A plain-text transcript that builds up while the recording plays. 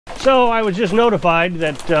So I was just notified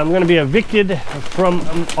that I'm going to be evicted from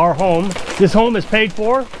our home. This home is paid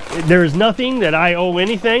for. There is nothing that I owe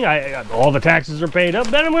anything. All the taxes are paid up.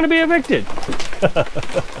 Then I'm going to be evicted.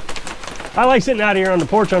 I like sitting out here on the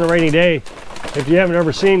porch on a rainy day. If you haven't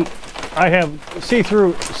ever seen, I have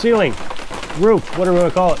see-through ceiling, roof, whatever you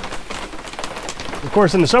want to call it. Of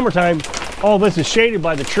course, in the summertime, all this is shaded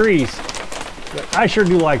by the trees. I sure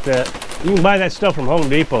do like that. You can buy that stuff from Home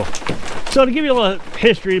Depot. So to give you a little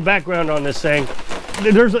history, background on this thing,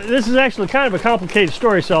 this is actually kind of a complicated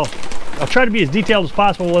story, so I'll try to be as detailed as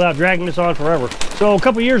possible without dragging this on forever. So a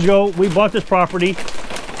couple years ago, we bought this property.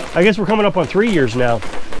 I guess we're coming up on 3 years now.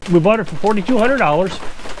 We bought it for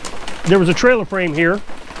 $4,200. There was a trailer frame here.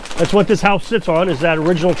 That's what this house sits on, is that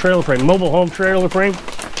original trailer frame, mobile home trailer frame,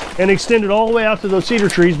 and extended all the way out to those cedar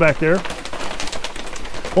trees back there.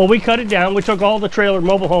 Well, we cut it down. We took all the trailer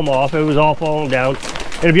mobile home off. It was all falling down.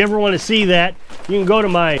 And if you ever want to see that, you can go to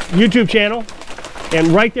my YouTube channel, and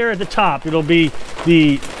right there at the top, it'll be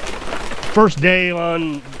the first day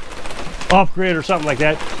on off-grid or something like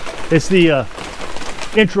that. It's the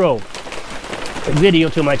intro video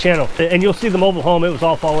to my channel, and you'll see the mobile home. It was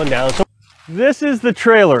all falling down. So this is the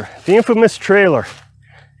trailer, the infamous trailer.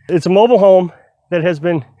 It's a mobile home that has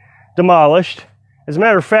been demolished. As a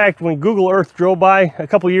matter of fact, when Google Earth drove by a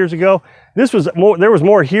couple years ago, there was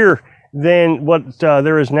more here than what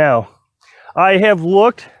there is now. I have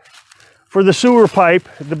looked for the sewer pipe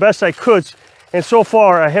the best I could, and so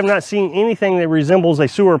far I have not seen anything that resembles a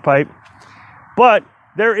sewer pipe, but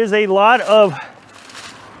there is a lot of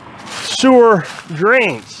sewer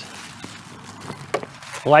drains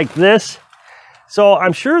like this. So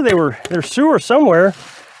I'm sure there's sewer somewhere,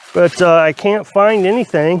 but I can't find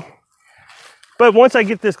anything. But once I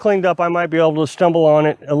get this cleaned up, I might be able to stumble on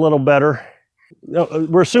it a little better.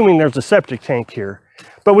 We're assuming there's a septic tank here,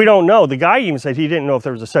 but we don't know. The guy even said he didn't know if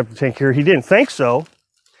there was a septic tank here. He didn't think so.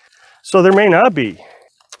 So there may not be.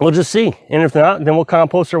 We'll just see. And if not, then we'll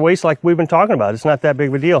compost our waste like we've been talking about. It's not that big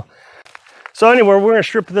of a deal. So anyway, we're going to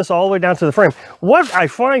strip this all the way down to the frame. What I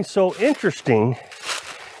find so interesting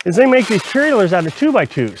is they make these trailers out of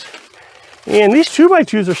 2x2s. And these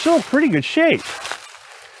 2x2s are still in pretty good shape.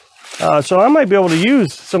 So I might be able to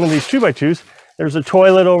use some of these 2x2s. There's a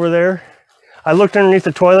toilet over there. I looked underneath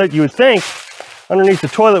the toilet. You would think underneath the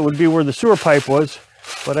toilet would be where the sewer pipe was,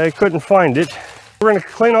 but I couldn't find it. We're going to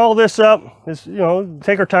clean all this up.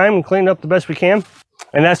 Take our time and clean it up the best we can.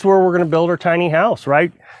 And that's where we're going to build our tiny house,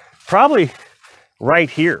 right? Probably right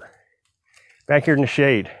here, back here in the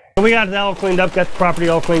shade. We got that all cleaned up, got the property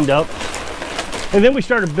all cleaned up. And then we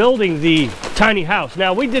started building the tiny house.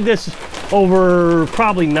 Now we did this over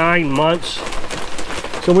probably 9 months.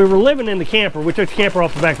 So we were living in the camper. We took the camper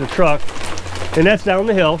off the back of the truck, and that's down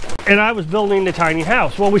the hill. And I was building the tiny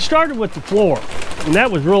house. Well, we started with the floor, and that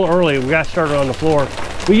was real early. We got started on the floor.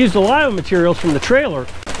 We used a lot of materials from the trailer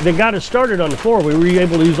that got us started on the floor. We were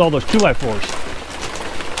able to use all those 2x4s.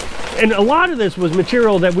 And a lot of this was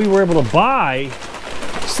material that we were able to buy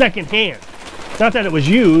secondhand. Not that it was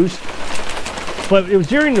used, but it was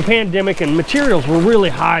during the pandemic and materials were really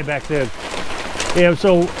high back then. And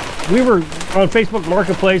so we were on Facebook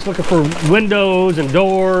Marketplace looking for windows and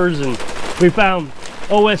doors, and we found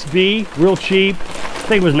OSB real cheap. I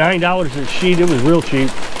think it was $9 a sheet. It was real cheap.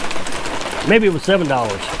 Maybe it was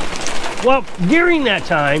 $7. Well, during that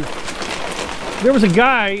time, there was a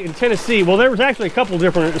guy in Tennessee. Well, there was actually a couple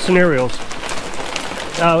different scenarios.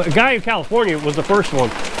 A guy in California was the first one.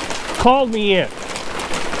 Called me in.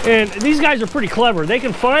 And these guys are pretty clever. They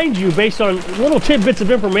can find you based on little tidbits of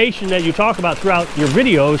information that you talk about throughout your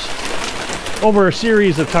videos over a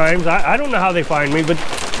series of times. I don't know how they find me, but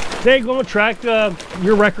they go and track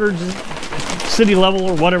your records, city level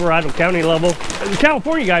or whatever, I don't, county level. The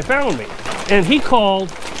California guy found me, and he called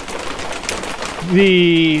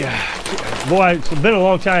boy, it's been a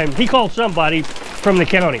long time. He called somebody from the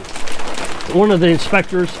county, one of the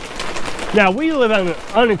inspectors. Now, we live in an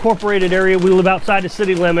unincorporated area. We live outside the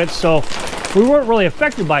city limits, so we weren't really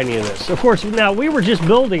affected by any of this. Of course, now we were just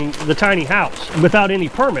building the tiny house without any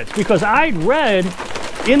permits, because I'd read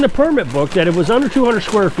in the permit book that it was under 200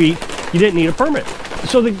 square feet, you didn't need a permit.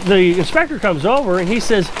 So the inspector comes over and he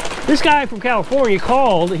says, this guy from California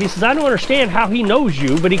called. He says, I don't understand how he knows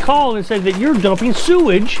you, but he called and said that you're dumping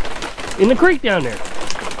sewage in the creek down there.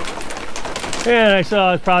 And I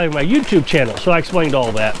saw it's probably my YouTube channel, so I explained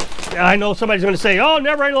all that. I know somebody's going to say, oh,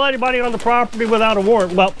 never let anybody on the property without a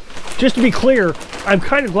warrant. Well, just to be clear, I'm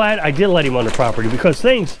kind of glad I did let him on the property, because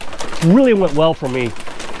things really went well for me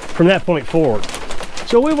from that point forward.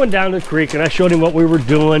 So we went down to the creek and I showed him what we were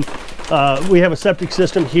doing. We have a septic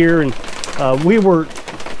system here, and we were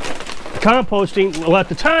composting. Well, at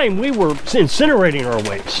the time, we were incinerating our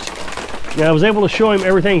waste. And I was able to show him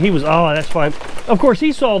everything. He was, oh, that's fine. Of course,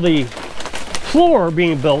 he saw the floor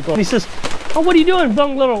being built. He says, oh, what are you doing?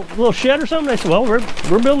 Building a little shed or something? I said, well, we're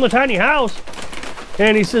building a tiny house.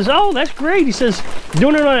 And he says, oh, that's great. He says,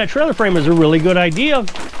 doing it on that trailer frame is a really good idea,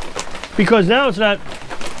 because now it's not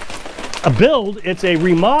a build, it's a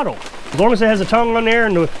remodel. As long as it has a tongue on there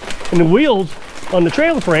and the wheels on the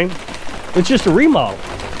trailer frame, it's just a remodel.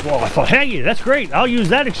 Well, I thought, hey, that's great. I'll use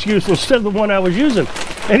that excuse instead of the one I was using.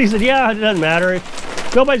 And he said, yeah, it doesn't matter.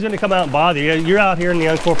 Nobody's going to come out and bother you. You're out here in the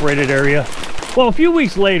unincorporated area. Well, a few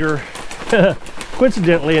weeks later,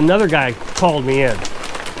 coincidentally, another guy called me in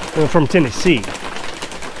from Tennessee.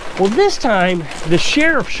 Well, this time, the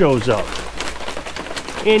sheriff shows up.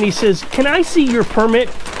 And he says, can I see your permit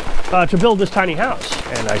to build this tiny house?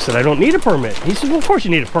 And I said, I don't need a permit. He said, well, of course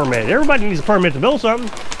you need a permit. Everybody needs a permit to build something.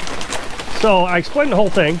 So I explained the whole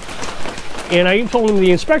thing. And I even told him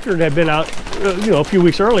the inspector had been out, a few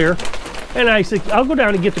weeks earlier. And I said, I'll go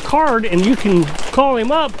down and get the card and you can call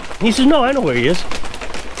him up. He says, no, I know where he is.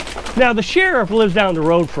 Now, the sheriff lives down the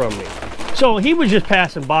road from me. So he was just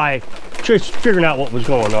passing by, just figuring out what was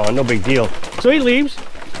going on. No big deal. So he leaves.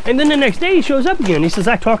 And then the next day he shows up again. He says,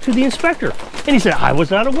 I talked to the inspector. And he said, I was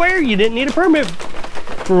not aware you didn't need a permit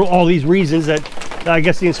for all these reasons that I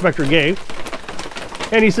guess the inspector gave.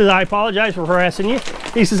 And he says, I apologize for harassing you.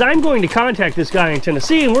 He says, I'm going to contact this guy in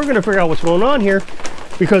Tennessee and we're going to figure out what's going on here,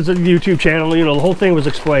 because of the YouTube channel, the whole thing was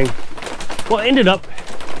explained. Well, it ended up,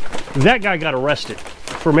 that guy got arrested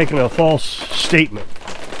for making a false statement.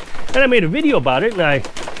 And I made a video about it, and I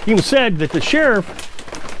even said that the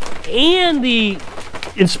sheriff and the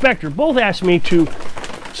inspector both asked me to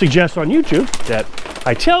suggest on YouTube that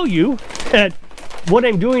I tell you that what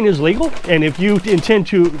I'm doing is legal, and if you intend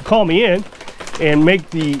to call me in and make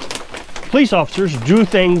the police officers do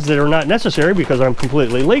things that are not necessary because I'm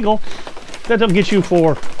completely legal, that they'll get you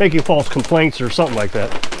for making false complaints or something like that.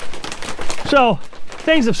 So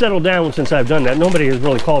things have settled down since I've done that. Nobody has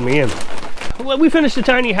really called me in. Well, we finished a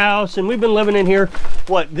tiny house and we've been living in here.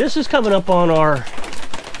 This is coming up on our,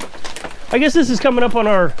 I guess this is coming up on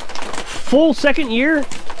our full second year.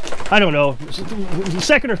 I don't know,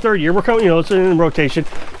 second or third year. We're coming, it's in rotation.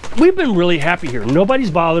 We've been really happy here.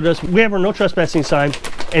 Nobody's bothered us. We have our no trespassing sign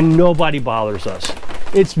and nobody bothers us.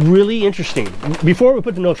 It's really interesting. Before we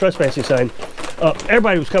put the no trespassing sign,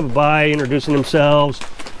 everybody was coming by, introducing themselves.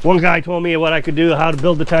 One guy told me what I could do, how to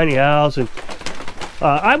build the tiny house, and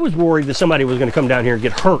I was worried that somebody was going to come down here and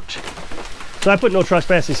get hurt. So I put no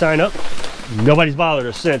trespassing sign up. Nobody's bothered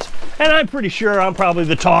us since. And I'm pretty sure I'm probably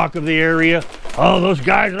the talk of the area. Oh, those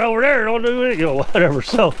guys over there don't do it, whatever.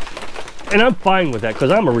 So, and I'm fine with that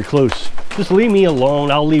because I'm a recluse. Just leave me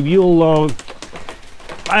alone. I'll leave you alone.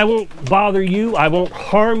 I won't bother you. I won't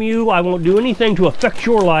harm you. I won't do anything to affect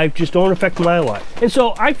your life. Just don't affect my life. And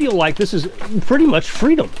so I feel like this is pretty much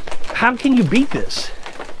freedom. How can you beat this?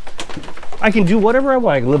 I can do whatever I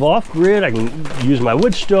want. I can live off grid. I can use my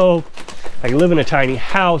wood stove. I can live in a tiny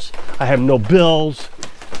house. I have no bills.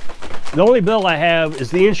 The only bill I have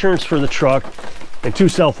is the insurance for the truck and 2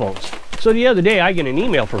 cell phones. So the other day I get an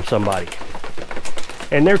email from somebody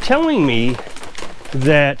and they're telling me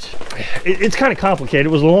that it's kind of complicated. It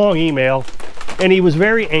was a long email and he was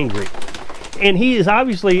very angry. And he is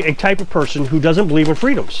obviously a type of person who doesn't believe in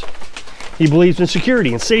freedoms. He believes in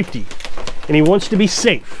security and safety, and he wants to be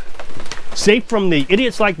safe. Safe from the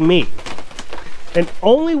idiots like me. And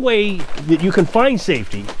only way that you can find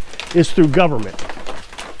safety is through government.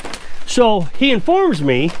 So he informs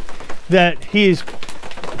me that he's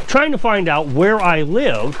trying to find out where I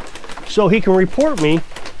live so he can report me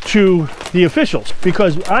to the officials,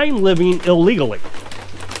 because I'm living illegally.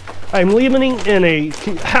 I'm living in a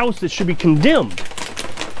house that should be condemned.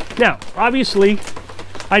 Now, obviously,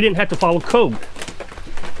 I didn't have to follow code.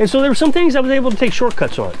 And so there were some things I was able to take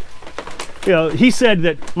shortcuts on. He said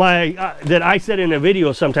that that I said in a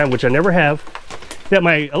video sometime, which I never have, that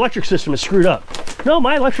my electric system is screwed up. No,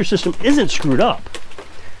 my electric system isn't screwed up.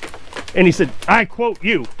 And he said, I quote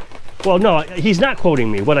you. Well, no, he's not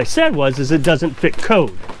quoting me. What I said is it doesn't fit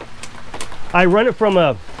code. I run it from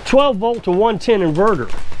a 12 volt to 110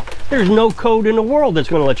 inverter. There's no code in the world that's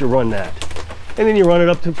going to let you run that. And then you run it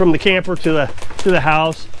up from the camper to the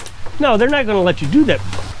house. No, they're not going to let you do that.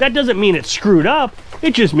 That doesn't mean it's screwed up.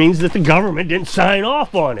 It just means that the government didn't sign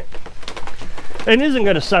off on it and isn't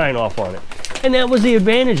going to sign off on it. And that was the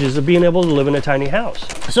advantages of being able to live in a tiny house.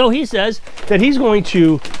 So he says that he's going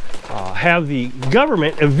to have the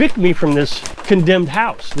government evict me from this condemned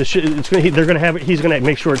house. He's going to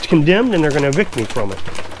make sure it's condemned, and they're going to evict me from it.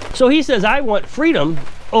 So he says, I want freedom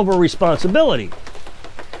over responsibility.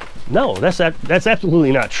 No, that's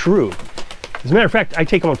absolutely not true. As a matter of fact, I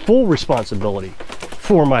take on full responsibility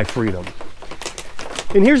for my freedom.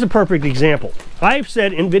 And here's a perfect example. I've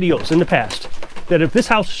said in videos in the past that if this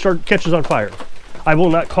house catches on fire, I will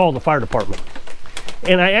not call the fire department.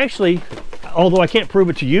 And I actually, although I can't prove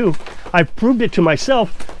it to you, I've proved it to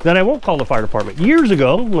myself that I won't call the fire department. Years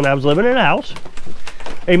ago, when I was living in a house,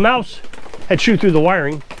 a mouse had chewed through the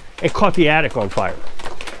wiring and caught the attic on fire.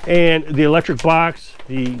 And the electric box,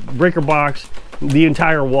 the breaker box, the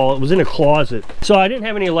entire wall, it was in a closet. So I didn't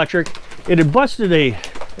have any electric. It had busted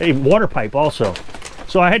a water pipe also.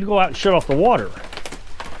 So I had to go out and shut off the water.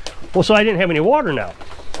 Well, so I didn't have any water now.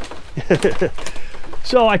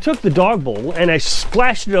 So I took the dog bowl and I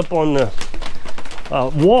splashed it up on the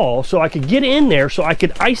wall so I could get in there, so I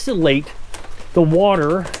could isolate the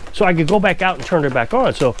water, so I could go back out and turn it back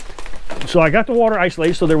on. So I got the water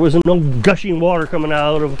isolated so there was no gushing water coming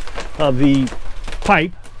out of the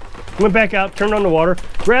pipe. Went back out, turned on the water,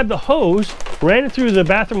 grabbed the hose, ran it through the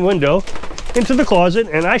bathroom window into the closet,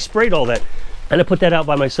 and I sprayed all that. And I put that out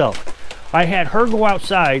by myself. I had her go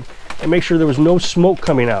outside and make sure there was no smoke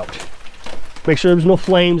coming out. Make sure there was no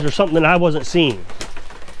flames or something that I wasn't seeing.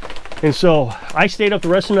 And so I stayed up the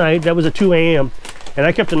rest of the night. That was at 2 a.m. and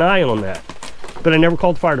I kept an eye on that. But I never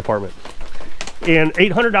called the fire department. And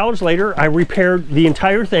 $800 later, I repaired the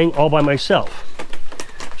entire thing all by myself.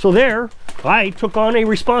 So there, I took on a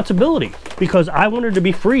responsibility because I wanted to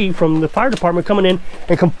be free from the fire department coming in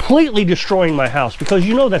and completely destroying my house, because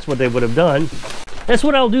you know that's what they would have done. That's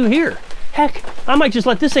what I'll do here. Heck, I might just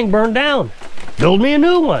let this thing burn down. Build me a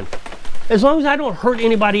new one. As long as I don't hurt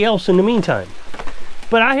anybody else in the meantime.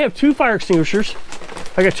 But I have 2 fire extinguishers.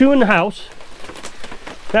 I got 2 in the house.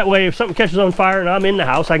 That way, if something catches on fire and I'm in the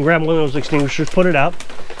house, I can grab one of those extinguishers, put it out.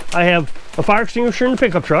 I have a fire extinguisher in the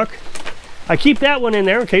pickup truck. I keep that one in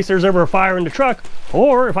there in case there's ever a fire in the truck,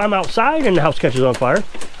 or if I'm outside and the house catches on fire,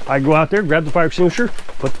 I go out there, grab the fire extinguisher,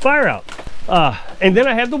 put the fire out. And then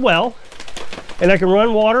I have the well, and I can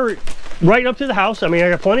run water right up to the house. I mean, I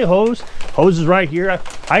got plenty of hose. Hose is right here.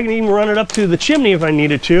 I can even run it up to the chimney if I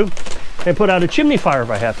needed to, and put out a chimney fire if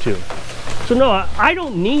I have to. So no, I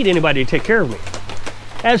don't need anybody to take care of me.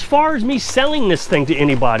 As far as me selling this thing to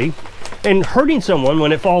anybody and hurting someone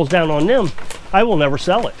when it falls down on them, I will never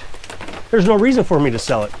sell it. There's no reason for me to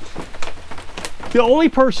sell it. The only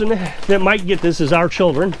person that might get this is our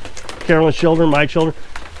children, Carolyn's children, my children,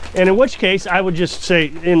 and in which case I would just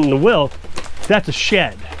say in the will, that's a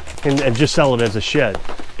shed, and just sell it as a shed.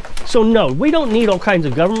 So no, we don't need all kinds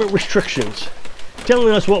of government restrictions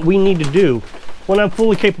telling us what we need to do when I'm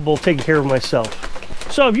fully capable of taking care of myself.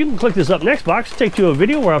 So if you can click this up next box, it'll take you to a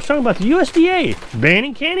video where I was talking about the USDA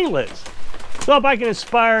banning canning lids. So if I can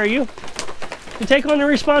inspire you to take on the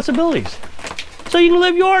responsibilities so you can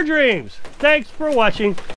live your dreams. Thanks for watching.